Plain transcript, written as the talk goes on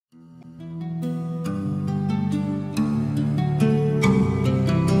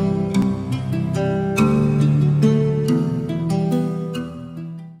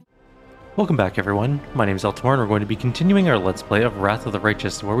Welcome back, everyone. My name is Eltimar, and we're going to be continuing our Let's Play of Wrath of the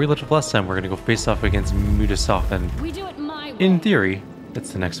Righteous. Where we left off last time, we're going to go face off against Mutasafen. We do it my way. In theory,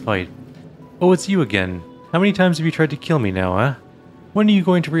 it's the next fight. Oh, it's you again. How many times have you tried to kill me now, huh? When are you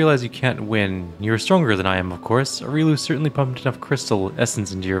going to realize you can't win? You're stronger than I am, of course. Arilu certainly pumped enough crystal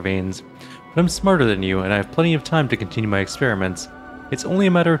essence into your veins. But I'm smarter than you, and I have plenty of time to continue my experiments. It's only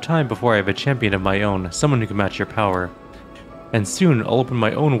a matter of time before I have a champion of my own, someone who can match your power. And soon, I'll open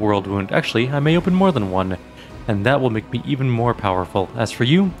my own world wound. Actually, I may open more than one, and that will make me even more powerful. As for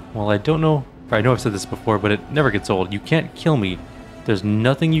you, well, I don't know, or I know I've said this before, but it never gets old. You can't kill me. There's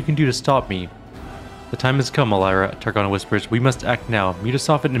nothing you can do to stop me. The time has come, Elira, Targana whispers. We must act now.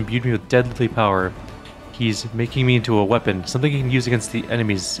 Mutasafen imbued me with deadly power. He's making me into a weapon, something he can use against the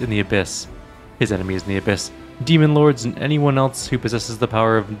enemies in the Abyss. His enemies in the Abyss. Demon lords and anyone else who possesses the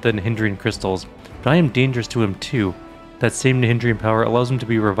power of the Nihindrian crystals. But I am dangerous to him too. That same Nihindrian power allows him to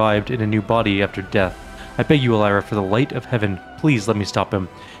be revived in a new body after death. I beg you, Elira, for the light of heaven, please let me stop him.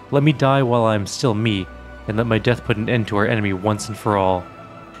 Let me die while I am still me, and let my death put an end to our enemy once and for all.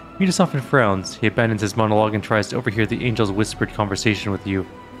 Mutasafen frowns. He abandons his monologue and tries to overhear the angel's whispered conversation with you.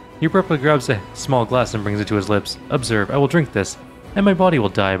 He abruptly grabs a small glass and brings it to his lips. Observe, I will drink this, and my body will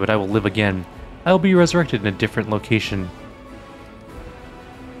die, but I will live again. I will be resurrected in a different location.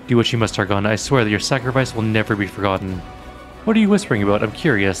 Do what you must, Targana. I swear that your sacrifice will never be forgotten. What are you whispering about? I'm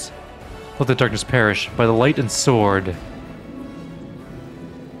curious. Let the darkness perish by the light and sword.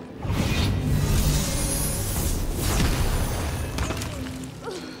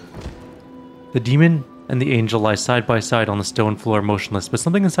 The demon and the angel lie side by side on the stone floor motionless, but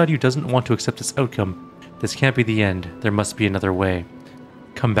something inside you doesn't want to accept this outcome. This can't be the end. There must be another way.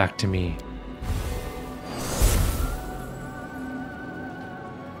 Come back to me.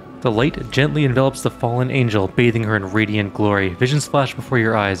 The light gently envelops the fallen angel, bathing her in radiant glory. Visions flash before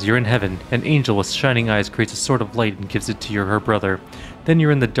your eyes. You're in heaven. An angel with shining eyes creates a sword of light and gives it to her brother. Then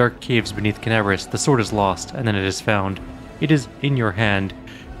you're in the dark caves beneath Canaveras. The sword is lost, and then it is found. It is in your hand.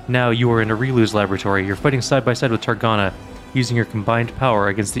 Now you are in Arilu's laboratory. You're fighting side by side with Targana, using your combined power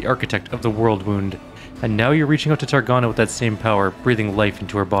against the architect of the world wound. And now you're reaching out to Targana with that same power, breathing life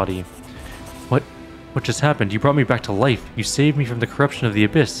into her body. What just happened? You brought me back to life. You saved me from the corruption of the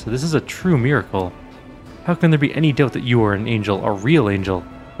Abyss. This is a true miracle. How can there be any doubt that you are an angel, a real angel,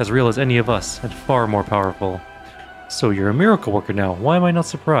 as real as any of us, and far more powerful? So you're a miracle worker now. Why am I not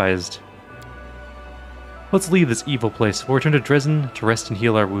surprised? Let's leave this evil place. We'll return to Dresden to rest and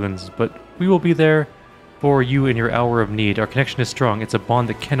heal our wounds, but we will be there for you in your hour of need. Our connection is strong. It's a bond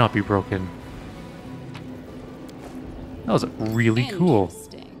that cannot be broken. That was really cool.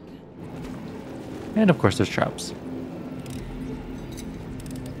 And of course there's traps.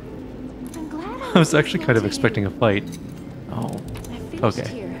 I was actually kind of expecting a fight. Oh,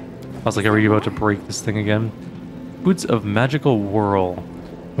 okay. I was like, are we about to break this thing again? Boots of Magical Whirl.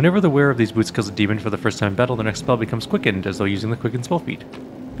 Whenever the wearer of these boots kills a demon for the first time in battle, the next spell becomes quickened, as though using the quicken spell feat.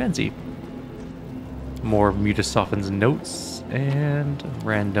 Fancy. More Mutasafen's notes, and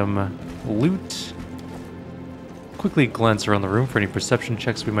random loot. Quickly glance around the room for any perception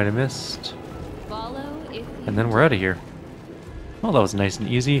checks we might have missed. And then we're out of here. Well, that was nice and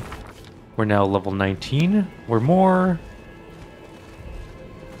easy. We're now level 19. We're more...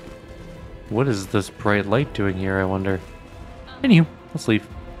 What is this bright light doing here, I wonder? Anywho, let's leave.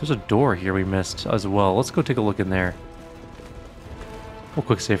 There's a door here we missed as well. Let's go take a look in there. We'll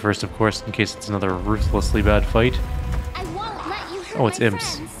quick save first, of course, in case it's another ruthlessly bad fight. I won't let you hurt Oh, it's my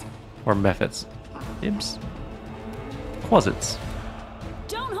imps. friends. Or mephits. Imps? Quasits.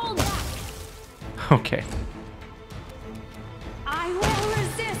 Don't hold back. Okay. I will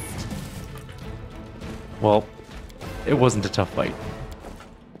resist. Well, it wasn't a tough fight.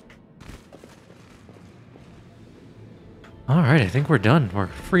 Alright, I think we're done. We're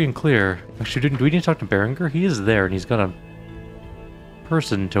free and clear. Actually, do we need to talk to Berenger? He is there, and he's got a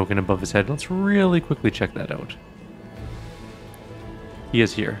person token above his head. Let's really quickly check that out. He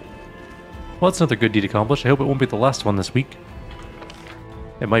is here. Well, that's another good deed accomplished. I hope it won't be the last one this week.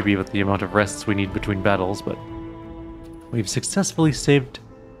 It might be with the amount of rests we need between battles, but... We've successfully saved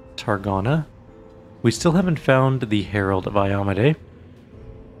Targana. We still haven't found the Herald of Iomade.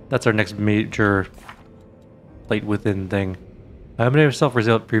 That's our next major light within thing. Iomade herself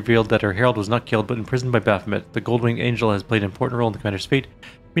revealed that her herald was not killed but imprisoned by Baphomet. The Gold-Winged Angel has played an important role in the commander's fate.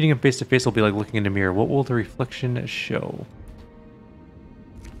 Meeting him face to face will be like looking in a mirror. What will the reflection show?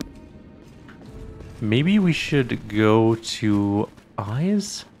 Maybe we should go to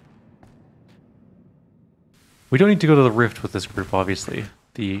Eyes? We don't need to go to the Rift with this group, obviously.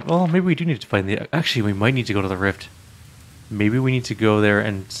 Well, maybe we do need to find the... Actually, we might need to go to the Rift. Maybe we need to go there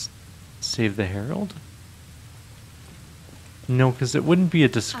and Save the Herald? No, because it wouldn't be a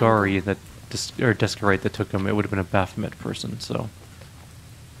Discari that... or Descarite that took him. It would have been a Baphomet person, so...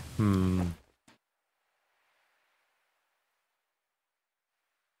 Do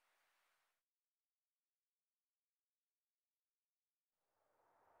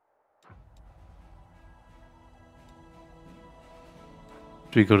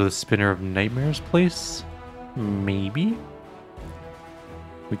we go to the Spinner of Nightmares place? Maybe?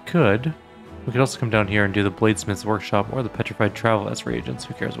 We could. We could also come down here and do the Bladesmith's Workshop or the Petrified Travel as reagents.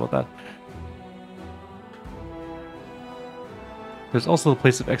 Who cares about that? There's also the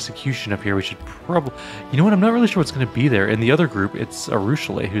place of execution up here. We should probably... You know what? I'm not really sure what's going to be there. In the other group, it's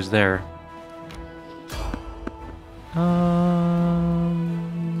Arushale who's there.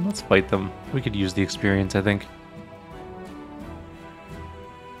 Let's fight them. We could use the experience, I think.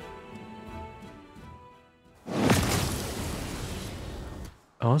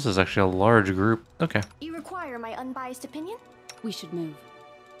 Oh, this is actually a large group. Okay. You require my unbiased opinion? We should move.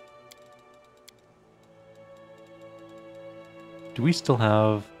 Do we still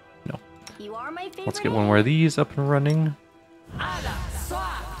have... No. You are my favorite. Let's get one more of these up and running.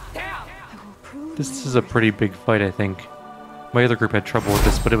 This is a pretty big fight, I think. My other group had trouble with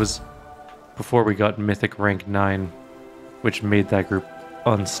this, but it was before we got Mythic rank 9, which made that group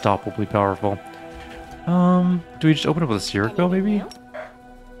unstoppably powerful. Do we just open up with a Sirocco, maybe?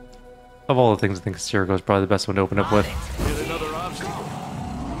 Of all the things, I think Sirocco is probably the best one to open up with.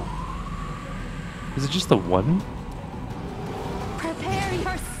 Is it just the one? Prepare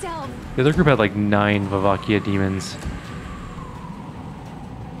yourself. The other group had like 9 Vavakia demons.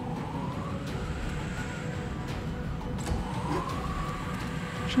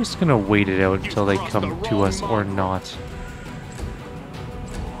 Just gonna wait it out until they come to us or not.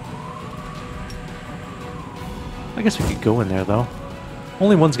 I guess we could go in there though.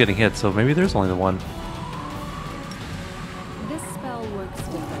 Only one's getting hit, so maybe there's only the one. This spell works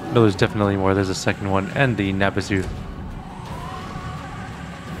differently. No, there's definitely more. There's a second one, and the Nabazu.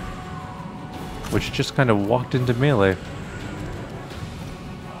 Which just kind of walked into melee.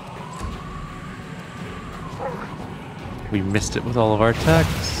 We missed it with all of our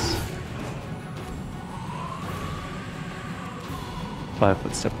attacks.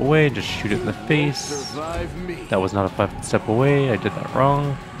 5-foot step away, just shoot it in the face. That was not a 5-foot step away, I did that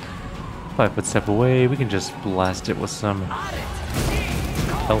wrong. 5-foot step away, we can just blast it with some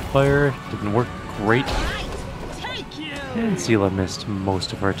Hellfire. Didn't work great. And Sela missed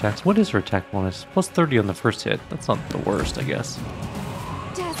most of her attacks. What is her attack bonus? Plus 30 on the first hit. That's not the worst, I guess.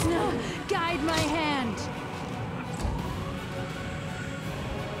 Desna, guide my hand.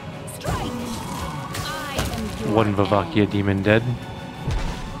 Strike. I am your One Vavakia demon dead.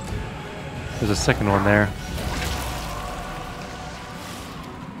 There's a second one there.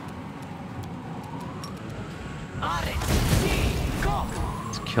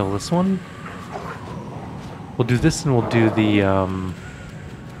 Let's kill this one. We'll do this and we'll do the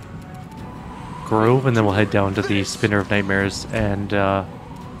Grove, and then we'll head down to the Spinner of Nightmares and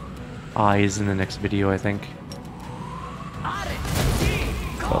Eyes in the next video, I think.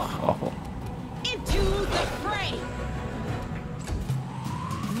 Ugh, awful. Into the fray.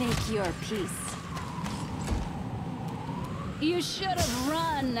 Make your peace. You should have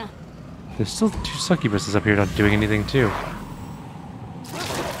run. There's still 2 succubuses up here not doing anything too.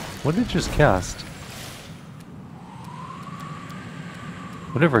 What did it just cast?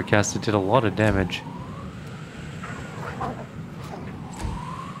 Whatever it cast, it did a lot of damage.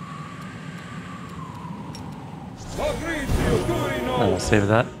 I will save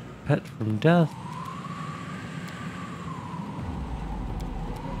that pet from death.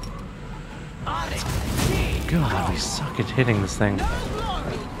 God, we suck at hitting this thing.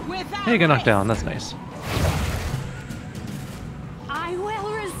 Hey, got knocked down. That's nice. I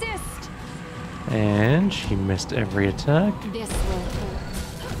will resist. And she missed every attack. This will hurt.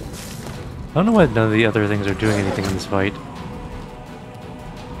 I don't know why none of the other things are doing anything in this fight.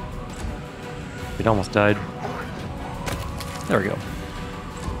 It almost died. There we go.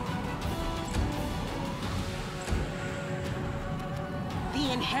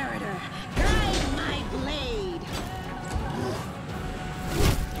 The Inheritor, guide my blade.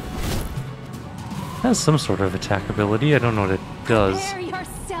 It has some sort of attack ability. I don't know what it does. Prepare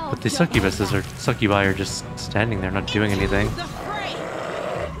yourself. But the succubuses or succubi are just standing there, not doing anything. The fray.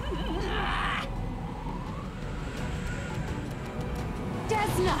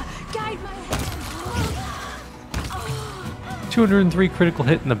 Desna, guide my hand. 203 critical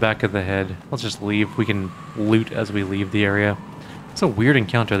hit in the back of the head. Let's just leave. We can loot as we leave the area. It's a weird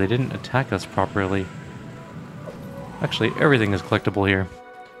encounter. They didn't attack us properly. Actually, everything is collectible here.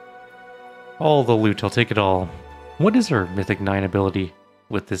 All the loot, I'll take it all. What is our Mythic 9 ability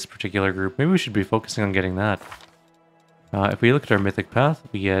with this particular group? Maybe we should be focusing on getting that. If we look at our Mythic path,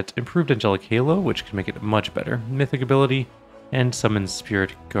 we get Improved Angelic Halo, which can make it much better. Mythic ability, and Summon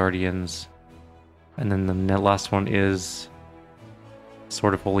Spirit Guardians. And then the last one is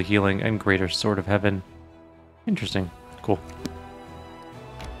Sword of Holy Healing and Greater Sword of Heaven. Interesting. Cool.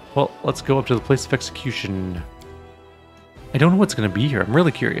 Well, let's go up to the place of execution. I don't know what's going to be here. I'm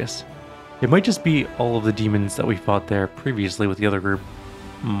really curious. It might just be all of the demons that we fought there previously with the other group,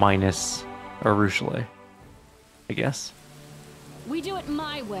 minus Arushale, I guess. We do it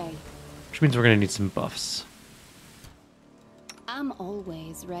my way. Which means we're going to need some buffs. I'm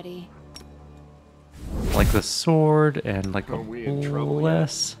always ready. Like the sword and like a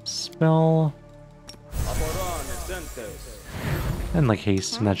bless spell. And like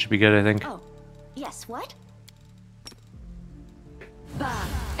haste, and that should be good, I think. Oh, yes, what?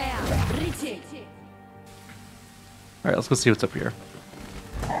 Alright, let's go see what's up here.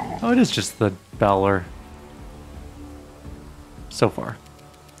 Oh, it is just the Balor. So far.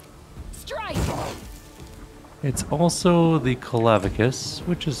 Strike! It's also the Clavicus,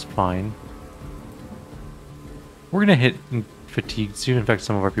 which is fine. We're gonna hit fatigue soon. In fact,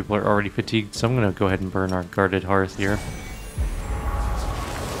 some of our people are already fatigued, so I'm gonna go ahead and burn our guarded hearth here.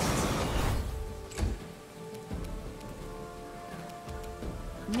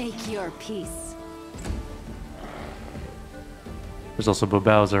 Make your peace. There's also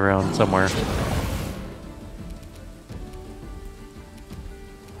Bobaus around somewhere.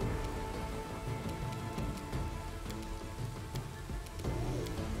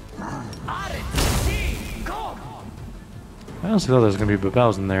 I honestly thought there was going to be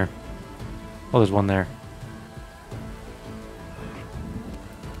Bobaus in there. Oh, there's one there.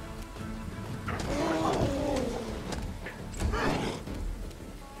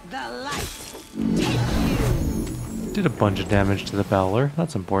 Did a bunch of damage to the Balor.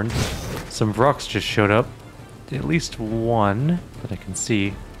 That's important. Some Vrocks just showed up. At least one that I can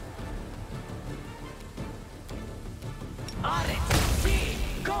see.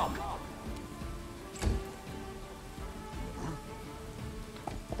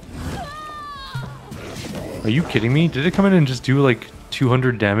 Are you kidding me? Did it come in and just do like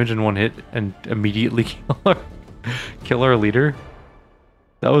 200 damage in one hit and immediately kill our leader?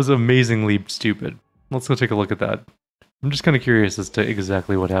 That was amazingly stupid. Let's go take a look at that. I'm just kind of curious as to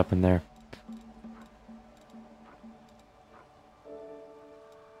exactly what happened there.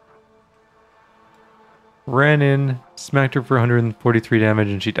 Ran in, smacked her for 143 damage,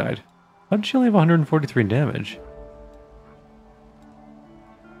 and she died. How did she only have 143 damage?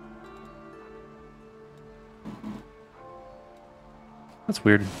 That's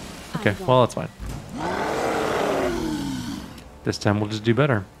weird. Okay, well, that's fine. This time we'll just do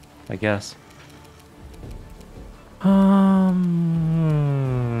better, I guess.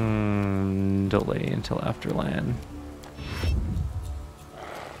 Delay until after land.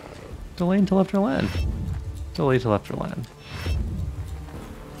 Delay until after land. Delay till after land.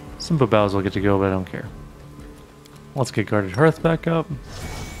 Some Bobaus will get to go, but I don't care. Let's get Guarded Hearth back up.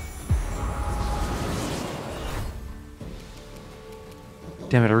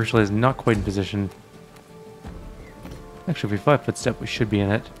 Damn it, Arushale is not quite in position. Actually, if we 5-foot step, we should be in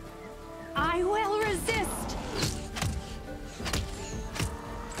it. I will resist.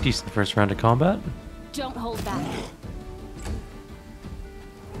 Decent first round of combat. Don't hold back.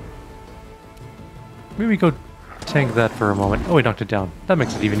 Maybe go tank that for a moment. Oh, we knocked it down. That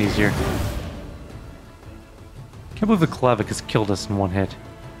makes it even easier. Can't believe the Clavicus killed us in one hit.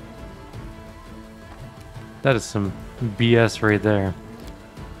 That is some BS right there.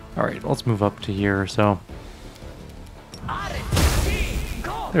 Alright, let's move up to here or so.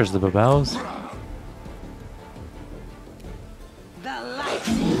 There's the Bobaus.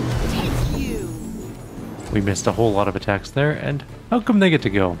 We missed a whole lot of attacks there, and how come they get to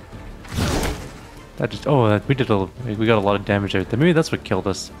go? That just we got a lot of damage out there. Maybe that's what killed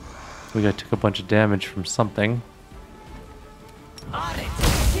us. We took a bunch of damage from something.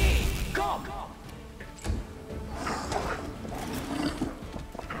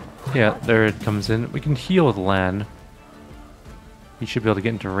 Yeah, there it comes in. We can heal with Lan. He should be able to get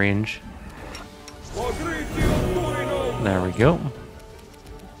into range. There we go.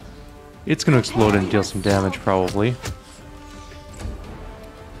 It's going to explode and deal some damage, probably.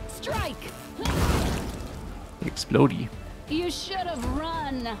 Strike. Explodey. You should have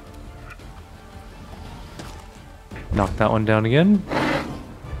run. Knock that one down again.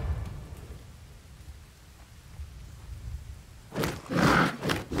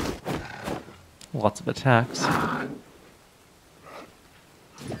 Lots of attacks.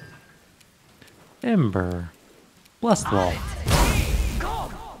 Ember. Blast the wall. I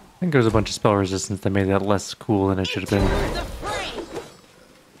think there's a bunch of spell resistance that made that less cool than it should have been.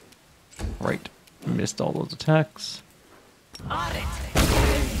 Right. Missed all those attacks. That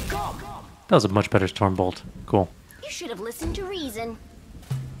was a much better Stormbolt. Cool. You should have listened to reason.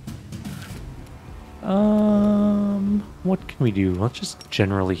 What can we do? Let's just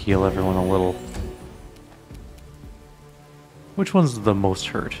generally heal everyone a little. Which one's the most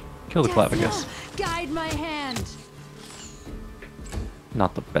hurt? Kill the Clavigus. Guide my hand.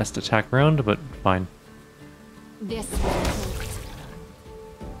 Not the best attack round, but fine. This will hurt.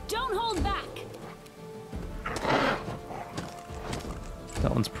 Don't hold back.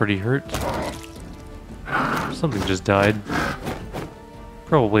 That one's pretty hurt. Something just died.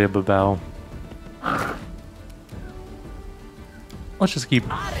 Probably a Babao. Let's just keep...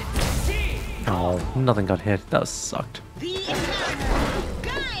 Oh, nothing got hit. That sucked. The Inferno,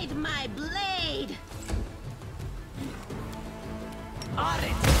 guide my blade.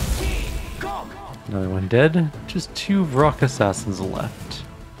 Another one dead. Just 2 Rock Assassins left.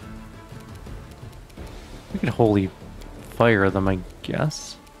 We could Holy Fire them, I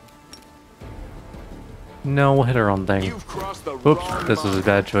guess. No, we'll hit our own thing. Oops, this was a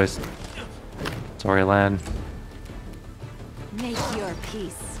bad choice. Sorry, Lan. Make your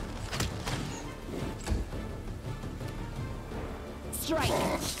peace. Strike.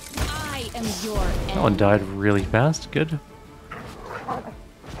 I am your end. That one died really fast. Good.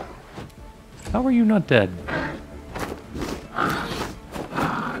 How are you not dead?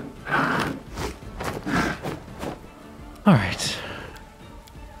 Alright.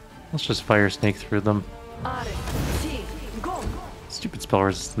 Let's just Fire Snake through them. Stupid spell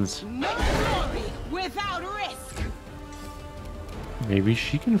resistance. No glory without risk. Maybe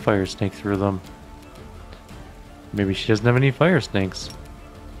she can Fire Snake through them. Maybe she doesn't have any Fire Snakes.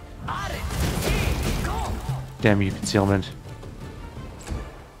 Damn you, Concealment.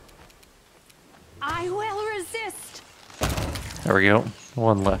 I will resist. There we go.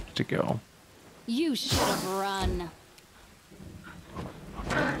 One left to go. You should have run.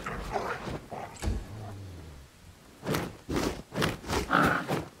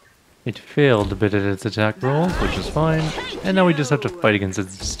 It failed a bit at its attack rolls, which is fine. And now we just have to fight against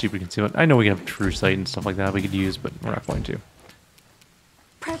its stupid concealment. I know we can have True Sight and stuff like that we could use, but we're not going to.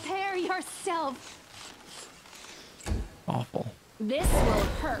 Prepare yourself. Awful. This will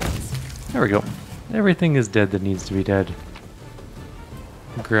hurt. There we go. Everything is dead that needs to be dead.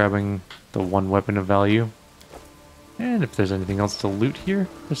 Grabbing the one weapon of value. And if there's anything else to loot here,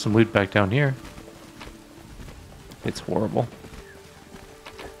 there's some loot back down here. It's horrible.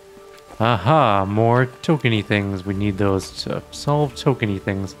 Aha, more tokeny things. We need those to solve tokeny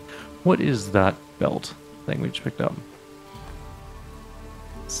things. What is that belt thing we just picked up?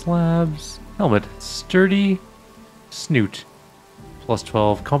 Slabs. Helmet. Sturdy. Snoot. Plus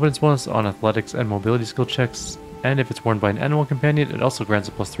 12 competence bonus on athletics and mobility skill checks. And if it's worn by an animal companion, it also grants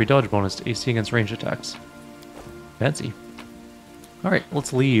a plus 3 dodge bonus to AC against range attacks. Fancy. Alright,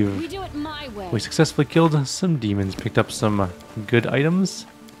 let's leave. We do it my way. We successfully killed some demons, picked up some good items.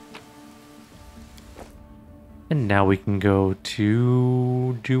 And now we can go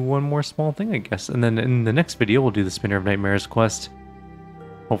to do one more small thing, I guess. And then in the next video, we'll do the Spinner of Nightmares quest.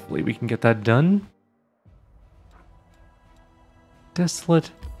 Hopefully we can get that done. Desolate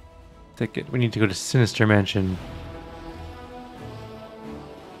Thicket. We need to go to Sinister Mansion.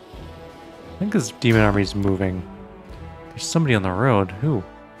 I think this demon army is moving. There's somebody on the road. Who?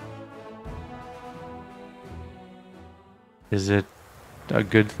 Is it a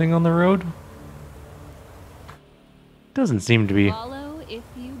good thing on the road? Doesn't seem to be. Follow if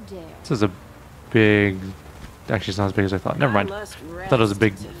you dare. This is a big... Actually, it's not as big as I thought. Never mind. I thought it was a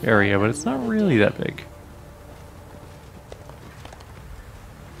big area, but it's not really that big.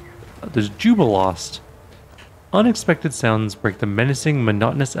 There's Jubilost. Unexpected sounds break the menacing,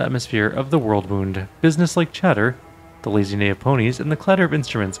 monotonous atmosphere of the world wound. Business-like chatter, the lazy neigh of ponies, and the clatter of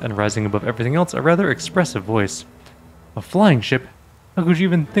instruments, and rising above everything else, a rather expressive voice. A flying ship? How could you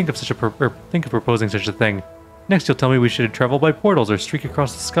even think of such a think of proposing such a thing? Next, you'll tell me we should travel by portals or streak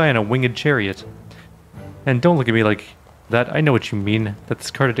across the sky in a winged chariot. And don't look at me like that. I know what you mean. That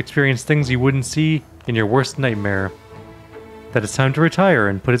this cart had experienced things you wouldn't see in your worst nightmare. That it's time to retire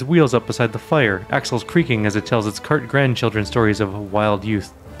and put its wheels up beside the fire, axles creaking as it tells its cart grandchildren stories of wild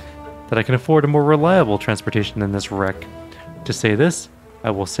youth. That I can afford a more reliable transportation than this wreck. To say this,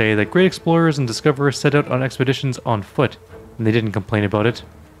 I will say that great explorers and discoverers set out on expeditions on foot, and they didn't complain about it.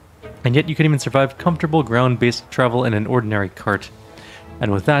 And yet you can even survive comfortable ground-based travel in an ordinary cart.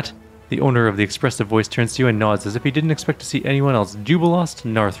 And with that, the owner of the expressive voice turns to you and nods as if he didn't expect to see anyone else. Jubilost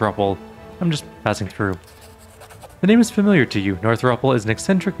Narthropple. I'm just passing through. The name is familiar to you. Northropple is an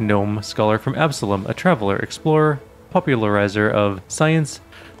eccentric gnome scholar from Absalom, a traveler, explorer, popularizer of science,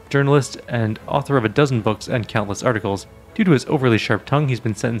 journalist, and author of a dozen books and countless articles. Due to his overly sharp tongue, he's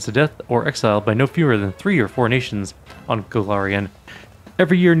been sentenced to death or exiled by no fewer than 3 or 4 nations on Golarion.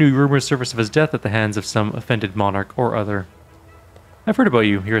 Every year, new rumors surface of his death at the hands of some offended monarch or other. I've heard about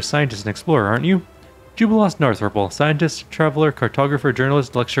you. You're a scientist and explorer, aren't you? Jubilost Northripple, scientist, traveler, cartographer,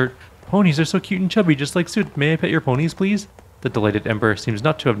 journalist, lecturer. Ponies are so cute and chubby, just like Soot. May I pet your ponies, please? The delighted Ember seems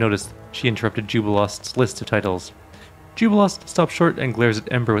not to have noticed she interrupted Jubilost's list of titles. Jubilost stops short and glares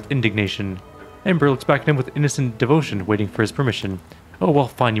at Ember with indignation. Ember looks back at him with innocent devotion, waiting for his permission. Oh, well,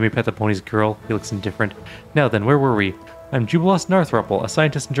 fine, you may pet the ponies, girl. He looks indifferent. Now then, where were we? I'm Jubilost Northripple, a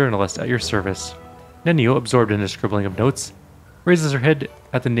scientist and journalist at your service. Nenio, absorbed in a scribbling of notes, raises her head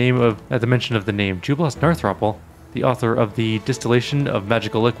at the mention of the name. Jubilost Northripple, the author of the distillation of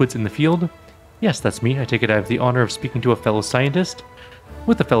magical liquids in the field? Yes, that's me. I take it I have the honor of speaking to a fellow scientist.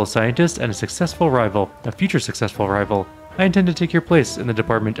 With a fellow scientist and a future successful rival, I intend to take your place in the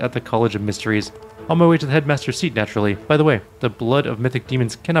department at the College of Mysteries. On my way to the headmaster's seat, naturally. By the way, the blood of mythic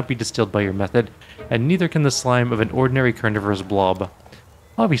demons cannot be distilled by your method, and neither can the slime of an ordinary carnivorous blob.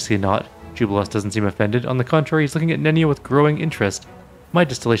 Obviously not. Jubilost doesn't seem offended. On the contrary, he's looking at Nenio with growing interest. My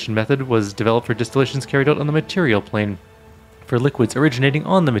distillation method was developed for distillations carried out on the material plane, for liquids originating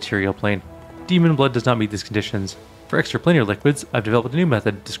on the material plane. Demon blood does not meet these conditions. For extraplanar liquids, I've developed a new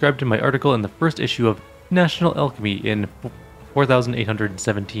method described in my article in the first issue of National Alchemy in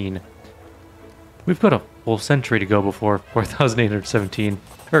 4817. We've got a full century to go before 4817.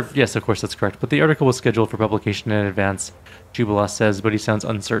 Yes, of course that's correct, but the article was scheduled for publication in advance, Jubilost says, but he sounds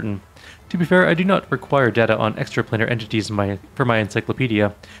uncertain. To be fair, I do not require data on extraplanar entities for my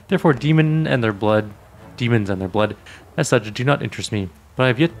encyclopedia, therefore demons and their blood, as such, do not interest me, but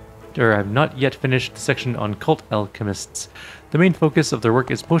I've not yet finished the section on cult alchemists. The main focus of their work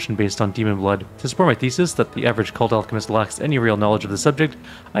is potion based on demon blood. To support my thesis that the average cult alchemist lacks any real knowledge of the subject,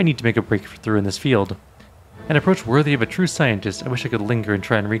 I need to make a breakthrough in this field. An approach worthy of a true scientist. I wish I could linger and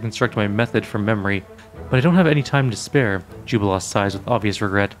try and reconstruct my method from memory, but I don't have any time to spare. Jubilost sighs with obvious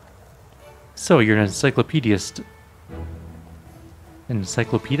regret. So, you're an encyclopedist? And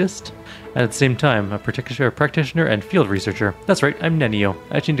at the same time, a practitioner and field researcher. That's right, I'm Nenio.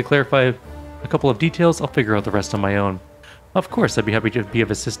 I just need to clarify a couple of details. I'll figure out the rest on my own. Of course, I'd be happy to be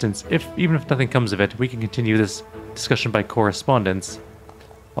of assistance. Even if nothing comes of it, we can continue this discussion by correspondence.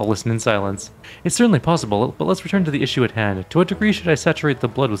 I'll listen in silence. It's certainly possible, but let's return to the issue at hand. To what degree should I saturate the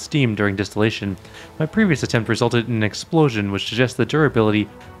blood with steam during distillation? My previous attempt resulted in an explosion, which suggests the durability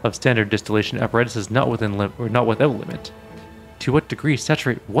of standard distillation apparatus is not without limit. To what degree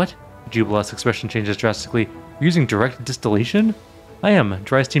saturate what? Jubilost's expression changes drastically. You're using direct distillation? I am.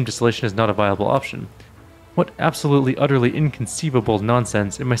 Dry steam distillation is not a viable option. What absolutely, utterly inconceivable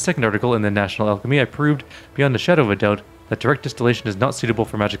nonsense. In my second article in the National Alchemy, I proved, beyond a shadow of a doubt, that direct distillation is not suitable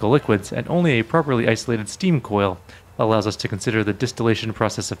for magical liquids, and only a properly isolated steam coil allows us to consider the distillation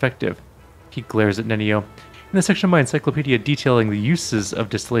process effective. He glares at Nenio. In the section of my encyclopedia detailing the uses of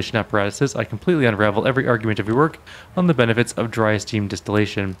distillation apparatuses, I completely unravel every argument of your work on the benefits of dry steam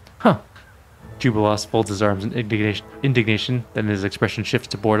distillation. Huh. Jubilost folds his arms in indignation, then his expression shifts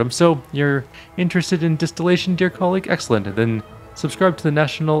to boredom. So, you're interested in distillation, dear colleague? Excellent. Then subscribe to the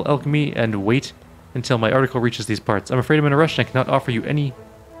National Alchemy and wait until my article reaches these parts. I'm afraid I'm in a rush and I cannot offer you any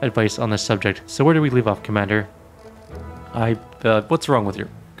advice on this subject. So where do we leave off, Commander? What's wrong with your...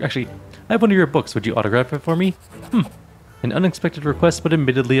 Actually, I have one of your books. Would you autograph it for me? An unexpected request, but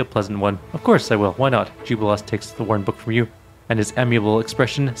admittedly a pleasant one. Of course I will. Why not? Jubilost takes the worn book from you, and his amiable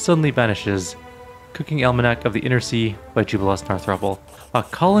expression suddenly vanishes. Cooking Almanac of the Inner Sea by Jubilost Northripple. A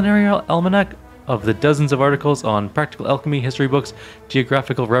culinary almanac of the dozens of articles on practical alchemy, history books,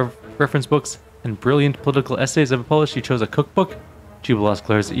 geographical reference books, and brilliant political essays I've published. You chose a cookbook? Jubilost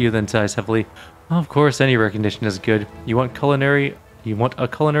glares at you, then sighs heavily. Of course, any recognition is good. You want a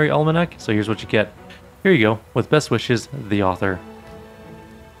culinary almanac? So here's what you get. Here you go. With best wishes, the author.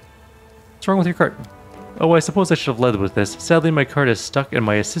 What's wrong with your cart? Oh, I suppose I should have led with this. Sadly, my cart is stuck, and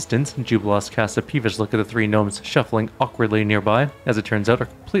my assistants, Jubilost casts a peevish look at the 3 gnomes shuffling awkwardly nearby, as it turns out, are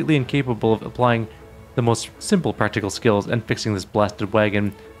completely incapable of applying the most simple practical skills and fixing this blasted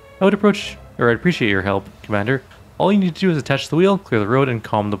wagon. I'd appreciate your help, Commander. All you need to do is attach the wheel, clear the road, and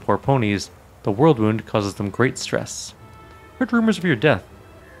calm the poor ponies. The world wound causes them great stress. Heard rumors of your death.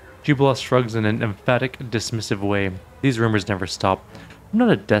 Jubilost shrugs in an emphatic, dismissive way. These rumors never stop. I'm not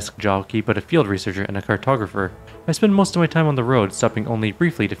a desk jockey, but a field researcher and a cartographer. I spend most of my time on the road, stopping only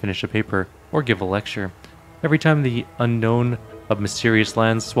briefly to finish a paper or give a lecture. Every time the unknown of mysterious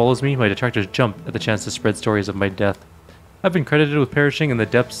lands swallows me, my detractors jump at the chance to spread stories of my death. I've been credited with perishing in the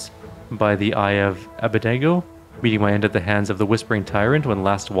depths by the Eye of Abednego, meeting my end at the hands of the Whispering Tyrant when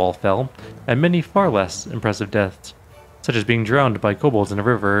Last Wall fell, and many far less impressive deaths, such as being drowned by kobolds in a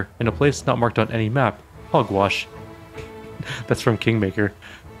river in a place not marked on any map. Hogwash. That's from Kingmaker.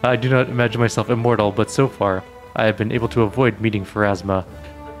 I do not imagine myself immortal, but so far, I have been able to avoid meeting Pharasma.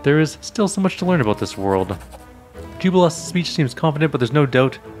 There is still so much to learn about this world. Jubilus's speech seems confident, but there's no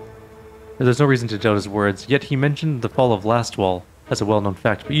reason to doubt his words, yet he mentioned the fall of Lastwall as a well-known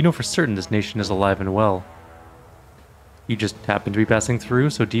fact, but you know for certain this nation is alive and well. You just happen to be passing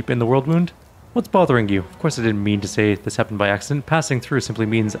through so deep in the world wound? What's bothering you? Of course I didn't mean to say this happened by accident. Passing through simply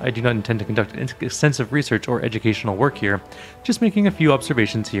means I do not intend to conduct extensive research or educational work here, just making a few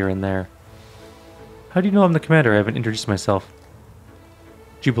observations here and there. How do you know I'm the commander? I haven't introduced myself.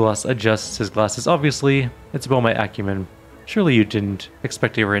 Jubilus adjusts his glasses. Obviously, it's about my acumen. Surely you didn't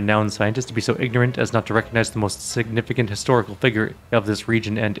expect a renowned scientist to be so ignorant as not to recognize the most significant historical figure of this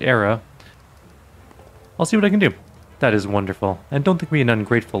region and era. I'll see what I can do. That is wonderful. And don't think me an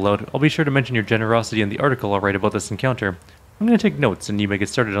ungrateful lout. I'll be sure to mention your generosity in the article I'll write about this encounter. I'm going to take notes and you may get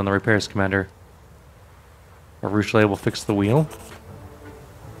started on the repairs, Commander. Arushale will fix the wheel.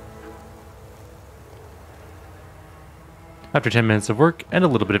 After 10 minutes of work and a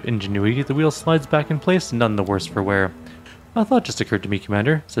little bit of ingenuity, the wheel slides back in place, none the worse for wear. A thought just occurred to me,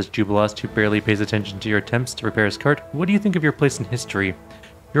 Commander, says Jubilas, who barely pays attention to your attempts to repair his cart. What do you think of your place in history?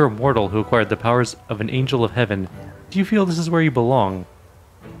 You're a mortal who acquired the powers of an angel of heaven. Do you feel this is where you belong?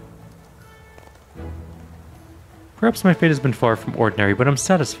 Perhaps my fate has been far from ordinary, but I'm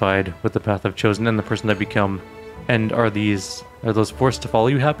satisfied with the path I've chosen and the person I've become. And are those forced to follow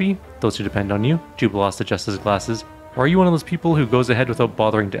you happy? Those who depend on you? Jubilas adjusts his glasses. Or are you one of those people who goes ahead without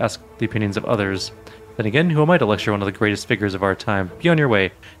bothering to ask the opinions of others? Then again, who am I to lecture one of the greatest figures of our time? Be on your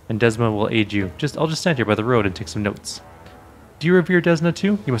way, and Desma will aid you. I'll just stand here by the road and take some notes. Do you revere Desna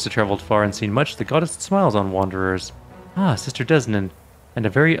too? You must have traveled far and seen much. The goddess smiles on wanderers. Ah, Sister Desnan, and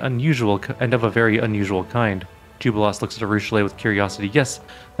of a very unusual kind. Jubilas looks at Arushale with curiosity. Yes,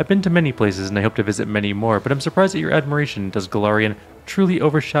 I've been to many places, and I hope to visit many more, but I'm surprised at your admiration. Does Galarian truly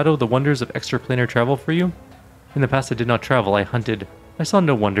overshadow the wonders of extraplanar travel for you? In the past I did not travel, I hunted. I saw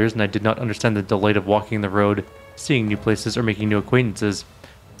no wonders, and I did not understand the delight of walking the road, seeing new places, or making new acquaintances.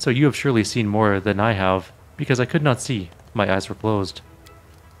 So you have surely seen more than I have, because I could not see. My eyes were closed.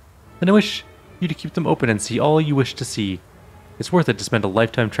 Then I wish you to keep them open and see all you wish to see. It's worth it to spend a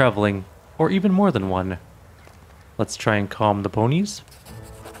lifetime traveling, or even more than one. Let's try and calm the ponies.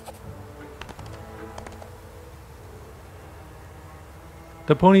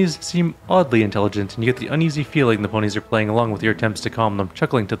 The ponies seem oddly intelligent, and you get the uneasy feeling the ponies are playing along with your attempts to calm them,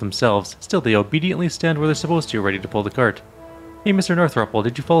 chuckling to themselves. Still, they obediently stand where they're supposed to, ready to pull the cart. Hey, Mr. Northruple,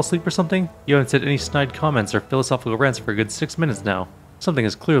 did you fall asleep or something? You haven't said any snide comments or philosophical rants for a good 6 minutes now. Something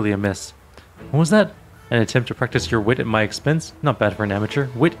is clearly amiss. What was that? An attempt to practice your wit at my expense? Not bad for an amateur.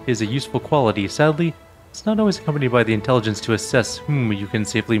 Wit is a useful quality. Sadly, it's not always accompanied by the intelligence to assess whom you can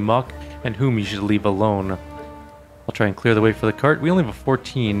safely mock and whom you should leave alone. I'll try and clear the way for the cart. We only have a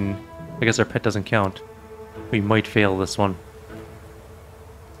 14. I guess our pet doesn't count. We might fail this one.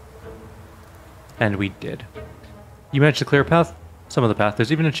 And we did. You managed to clear a path? Some of the path.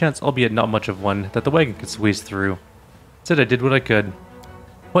 There's even a chance, albeit not much of one, that the wagon could squeeze through. Said I did what I could.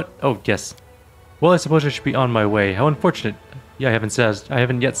 What? Oh, yes. Well, I suppose I should be on my way. How unfortunate. Yeah, I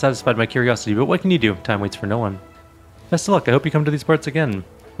haven't yet satisfied my curiosity, but what can you do? Time waits for no one. Best of luck. I hope you come to these parts again.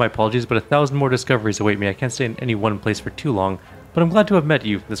 My apologies, but 1,000 more discoveries await me. I can't stay in any one place for too long, but I'm glad to have met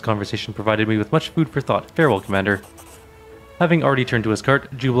you. This conversation provided me with much food for thought. Farewell, Commander. Having already turned to his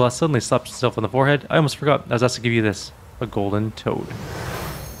cart, Jubilas suddenly slaps himself on the forehead. I almost forgot. I was asked to give you this. A golden toad.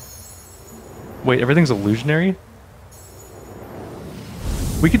 Wait, everything's illusionary?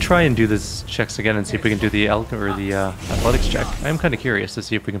 We could try and do this checks again and see if we can do the athletics check. I am kind of curious to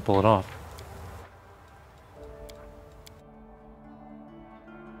see if we can pull it off.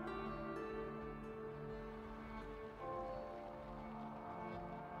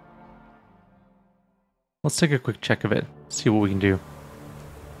 Let's take a quick check of it, see what we can do.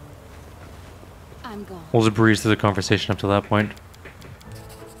 I'm gone. We'll just breeze through the conversation up to that point.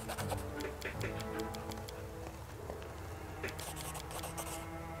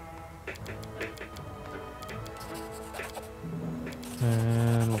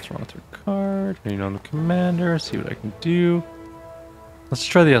 And what's wrong with her card? You know, the commander, see what I can do. Let's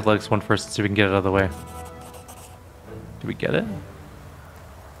try the athletics one first and see if we can get it out of the way. Did we get it?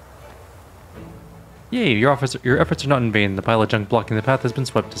 Yay, your efforts are not in vain. The pile of junk blocking the path has been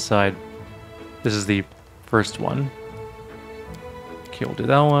swept aside. This is the first one. Okay, we'll do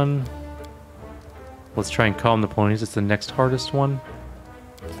that one. Let's try and calm the ponies. It's the next hardest one.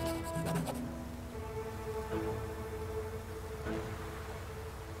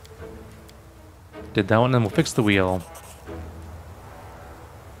 Did that one, then we'll fix the wheel.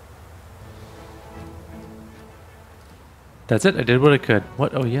 That's it, I did what I could.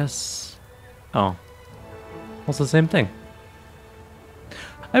 What? Oh, yes. Oh. It's the same thing.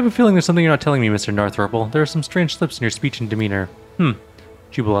 I have a feeling there's something you're not telling me, Mr. Northrupple. There are some strange slips in your speech and demeanor.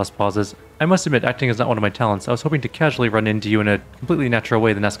 Jubilas pauses. I must admit, acting is not one of my talents. I was hoping to casually run into you in a completely natural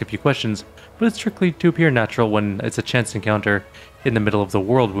way, then ask a few questions, but it's strictly to appear natural when it's a chance encounter in the middle of the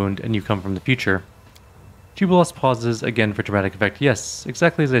world wound and you come from the future. Jubilas pauses again for dramatic effect. Yes,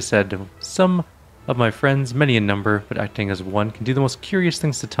 exactly as I said. Some of my friends, many in number, but acting as one, can do the most curious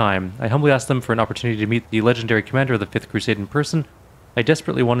things to time. I humbly asked them for an opportunity to meet the legendary commander of the Fifth Crusade in person. I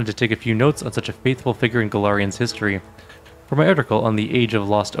desperately wanted to take a few notes on such a faithful figure in Galarian's history. For my article on the Age of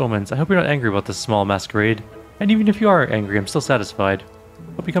Lost Omens, I hope you're not angry about this small masquerade. And even if you are angry, I'm still satisfied.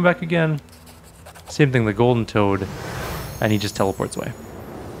 Hope you come back again. Same thing, the Golden Toad. And he just teleports away.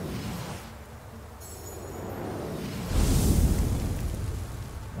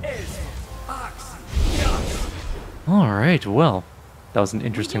 Alright, well. That was an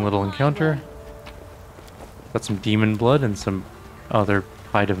interesting little encounter. Got some demon blood and some other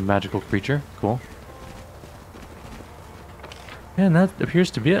hide of a magical creature. Cool. And that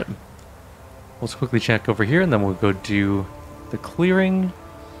appears to be it. Let's quickly check over here and then we'll go do the clearing.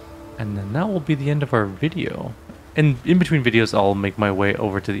 And then that will be the end of our video. And in between videos, I'll make my way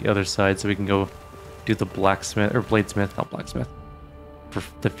over to the other side so we can go do the blacksmith, or bladesmith, not blacksmith, for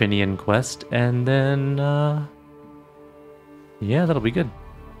the Finian quest. And then, yeah, that'll be good.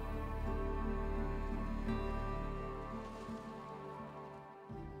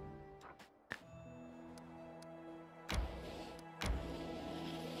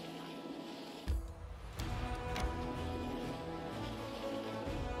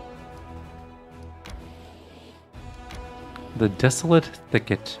 The Desolate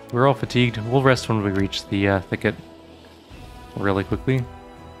Thicket. We're all fatigued. We'll rest when we reach the thicket really quickly.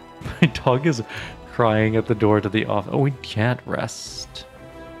 My dog is crying at the door to the office. Oh, we can't rest.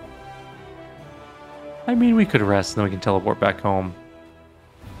 I mean, we could rest and then we can teleport back home.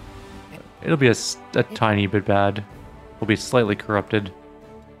 It'll be a tiny bit bad. We'll be slightly corrupted.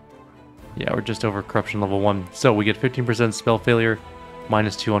 Yeah, we're just over corruption level 1. So we get 15% spell failure,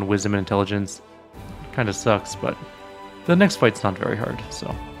 -2 on wisdom and intelligence. Kind of sucks, but the next fight's not very hard,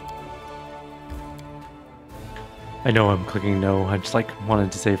 so. I know I'm clicking no, I just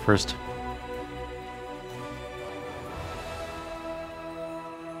wanted to say first.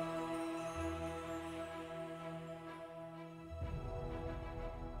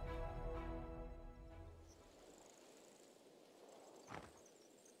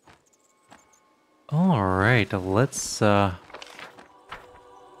 Alright, let's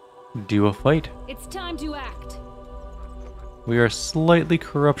do a fight. It's time to act. We are slightly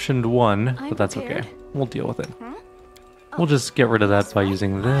corruptioned 1, I'm but that's prepared. okay. We'll deal with it. We'll just get rid of that by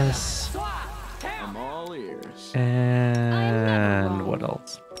using this. I'm all ears. And what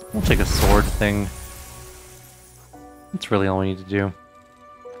else? We'll take a sword thing. That's really all we need to do.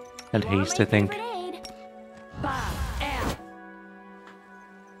 And haste, I think.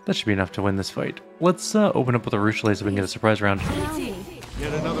 That should be enough to win this fight. Let's open up with a Ruchelet so we can get a surprise round.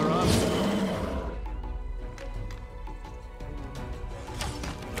 Get another obstacle.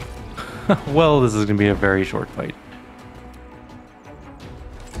 Well, this is going to be a very short fight.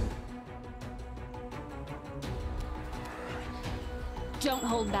 Don't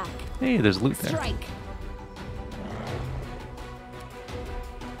hold back. Hey, there's loot there. Strike.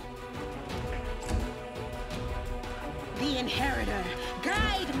 The inheritor,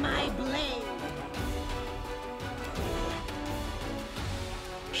 guide my blade.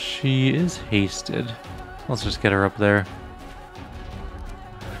 She is hasted. Let's just get her up there.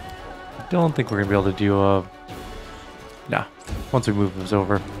 Don't think we're gonna be able to do a... Nah, once we move this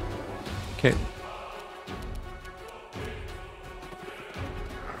over. Okay.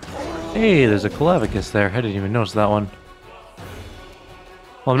 Hey, there's a Clavicus there. I didn't even notice that one.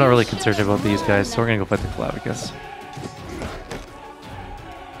 Well, I'm not really concerned about these guys, so we're gonna go fight the Clavicus.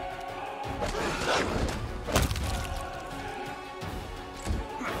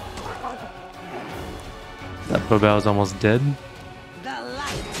 That Bobao is almost dead. The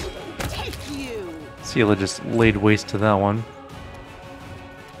light, take you. Seela just laid waste to that one.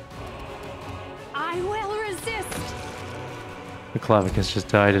 I will resist. The Clavicus just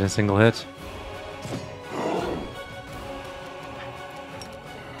died in a single hit.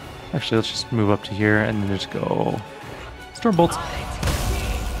 Actually, let's just move up to here and then just go... Storm bolts.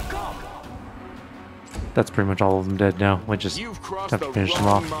 That's pretty much all of them dead now. We just You've crossed have the to finish them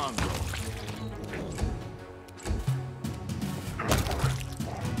wrong off. mongrel.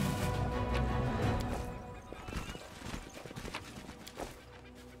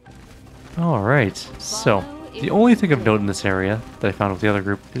 Alright, so the only thing of note in this area that I found with the other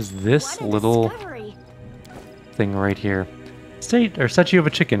group is this little thing right here. Statue of a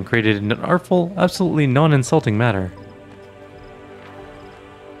chicken created in an artful, absolutely non-insulting manner.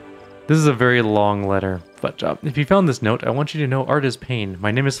 This is a very long letter, but if you found this note, I want you to know art is pain. My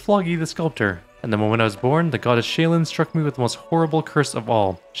name is Floggy the Sculptor, and the moment I was born, the goddess Shaylin struck me with the most horrible curse of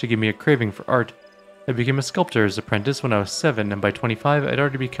all. She gave me a craving for art. I became a sculptor's apprentice when I was 7, and by 25 I'd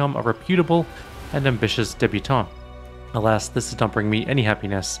already become a reputable and ambitious debutante. Alas, this does not bring me any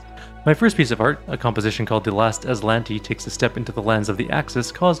happiness. My first piece of art, a composition called The Last Aslanti Takes a Step into the Lands of the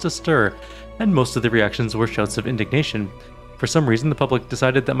Axis, caused a stir, and most of the reactions were shouts of indignation. For some reason, the public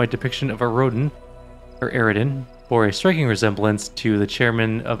decided that my depiction of Erodin bore a striking resemblance to the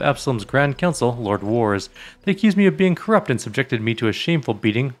chairman of Absalom's Grand Council, Lord Wars. They accused me of being corrupt and subjected me to a shameful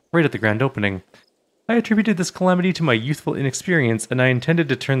beating right at the grand opening. I attributed this calamity to my youthful inexperience, and I intended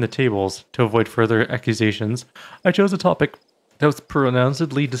to turn the tables. To avoid further accusations, I chose a topic that was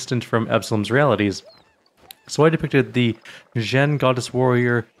pronouncedly distant from Absalom's realities. So I depicted the Zhen goddess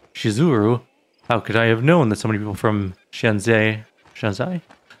warrior Shizuru. How could I have known that so many people from Shanzai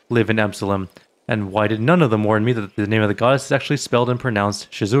live in Absalom? And why did none of them warn me that the name of the goddess is actually spelled and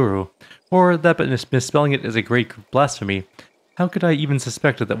pronounced Shizuru? Or that misspelling it is a great blasphemy? How could I even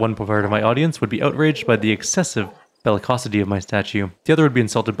suspect that one part of my audience would be outraged by the excessive bellicosity of my statue, the other would be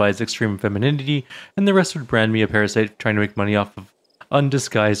insulted by its extreme femininity, and the rest would brand me a parasite trying to make money off of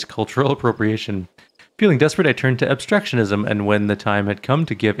undisguised cultural appropriation? Feeling desperate, I turned to abstractionism, and when the time had come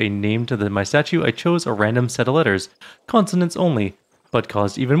to give a name to my statue, I chose a random set of letters, consonants only, but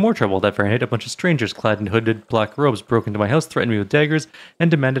caused even more trouble. That very night, a bunch of strangers clad in hooded black robes broke into my house, threatened me with daggers, and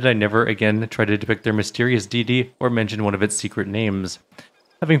demanded I never again try to depict their mysterious deity or mention one of its secret names.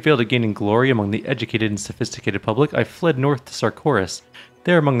 Having failed to gain in glory among the educated and sophisticated public, I fled north to Sarkoris.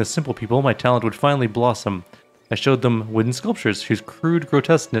 There, among the simple people, my talent would finally blossom. I showed them wooden sculptures whose crude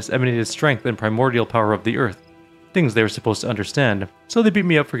grotesqueness emanated strength and primordial power of the earth, things they were supposed to understand. So they beat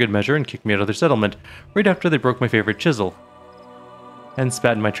me up for good measure and kicked me out of their settlement, right after they broke my favorite chisel and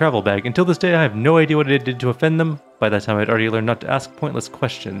spat in my travel bag. Until this day, I have no idea what I did to offend them. By that time, I'd already learned not to ask pointless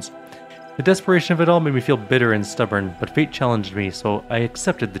questions. The desperation of it all made me feel bitter and stubborn, but fate challenged me, so I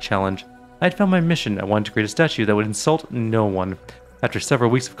accepted the challenge. I had found my mission. I wanted to create a statue that would insult no one. After several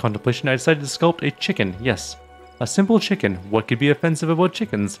weeks of contemplation, I decided to sculpt a chicken. Yes, a simple chicken. What could be offensive about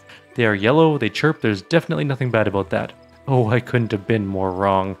chickens? They are yellow, they chirp, there's definitely nothing bad about that. Oh, I couldn't have been more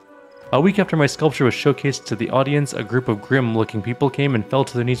wrong. A week after my sculpture was showcased to the audience, a group of grim-looking people came and fell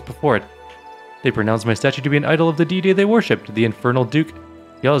to their knees before it. They pronounced my statue to be an idol of the deity they worshipped, the infernal Duke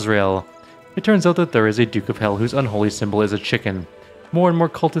Yozrael. It turns out that there is a Duke of Hell whose unholy symbol is a chicken. More and more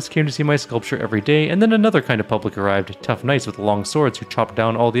cultists came to see my sculpture every day, and then another kind of public arrived, tough knights with long swords who chopped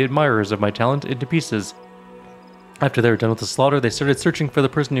down all the admirers of my talent into pieces. After they were done with the slaughter, they started searching for the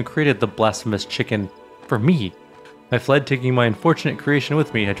person who created the blasphemous chicken. For me. I fled, taking my unfortunate creation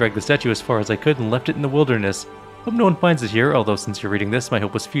with me. I dragged the statue as far as I could and left it in the wilderness. Hope no one finds it here, although since you're reading this, my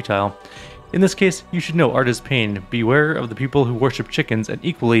hope was futile. In this case, you should know art is pain. Beware of the people who worship chickens, and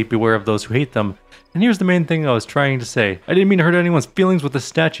equally beware of those who hate them. And here's the main thing I was trying to say. I didn't mean to hurt anyone's feelings with the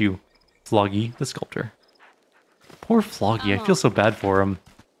statue. Floggy, the sculptor. Poor Floggy, I feel so bad for him.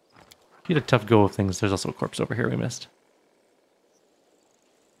 He had a tough go of things. There's also a corpse over here we missed.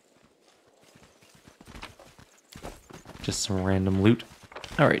 Just some random loot.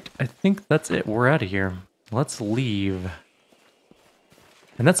 Alright, I think that's it. We're out of here. Let's leave.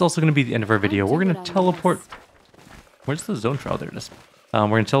 And that's also going to be the end of our video. We're going to teleport... Where's the zone trial? There it is. We're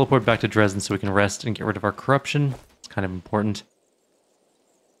going to teleport back to Dresden so we can rest and get rid of our corruption. It's kind of important.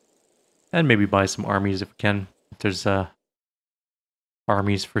 And maybe buy some armies if we can. If there's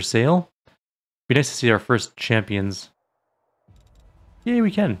armies for sale. Be nice to see our first champions. Yay, we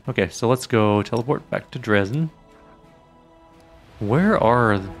can. Okay, so let's go teleport back to Dresden.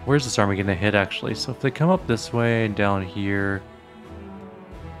 Where's this army gonna hit actually? So if they come up this way and down here,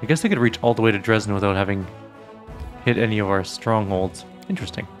 I guess they could reach all the way to Dresden without having hit any of our strongholds.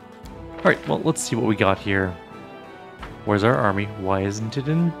 Interesting. Alright, well, let's see what we got here. Where's our army? Why isn't it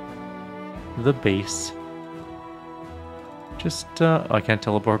in the base? Just, I can't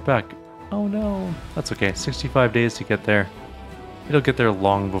teleport back. Oh no. That's okay. 65 days to get there. It'll get there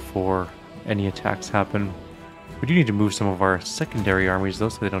long before any attacks happen. We do need to move some of our secondary armies, though,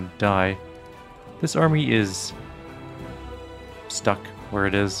 so they don't die. This army is stuck where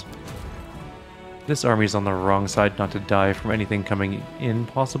it is. This army's on the wrong side not to die from anything coming in,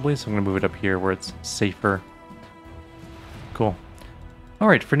 possibly, so I'm going to move it up here where it's safer. Cool.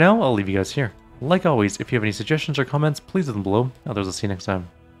 Alright, for now, I'll leave you guys here. Like always, if you have any suggestions or comments, please leave them below. Others, I'll see you next time.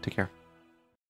 Take care.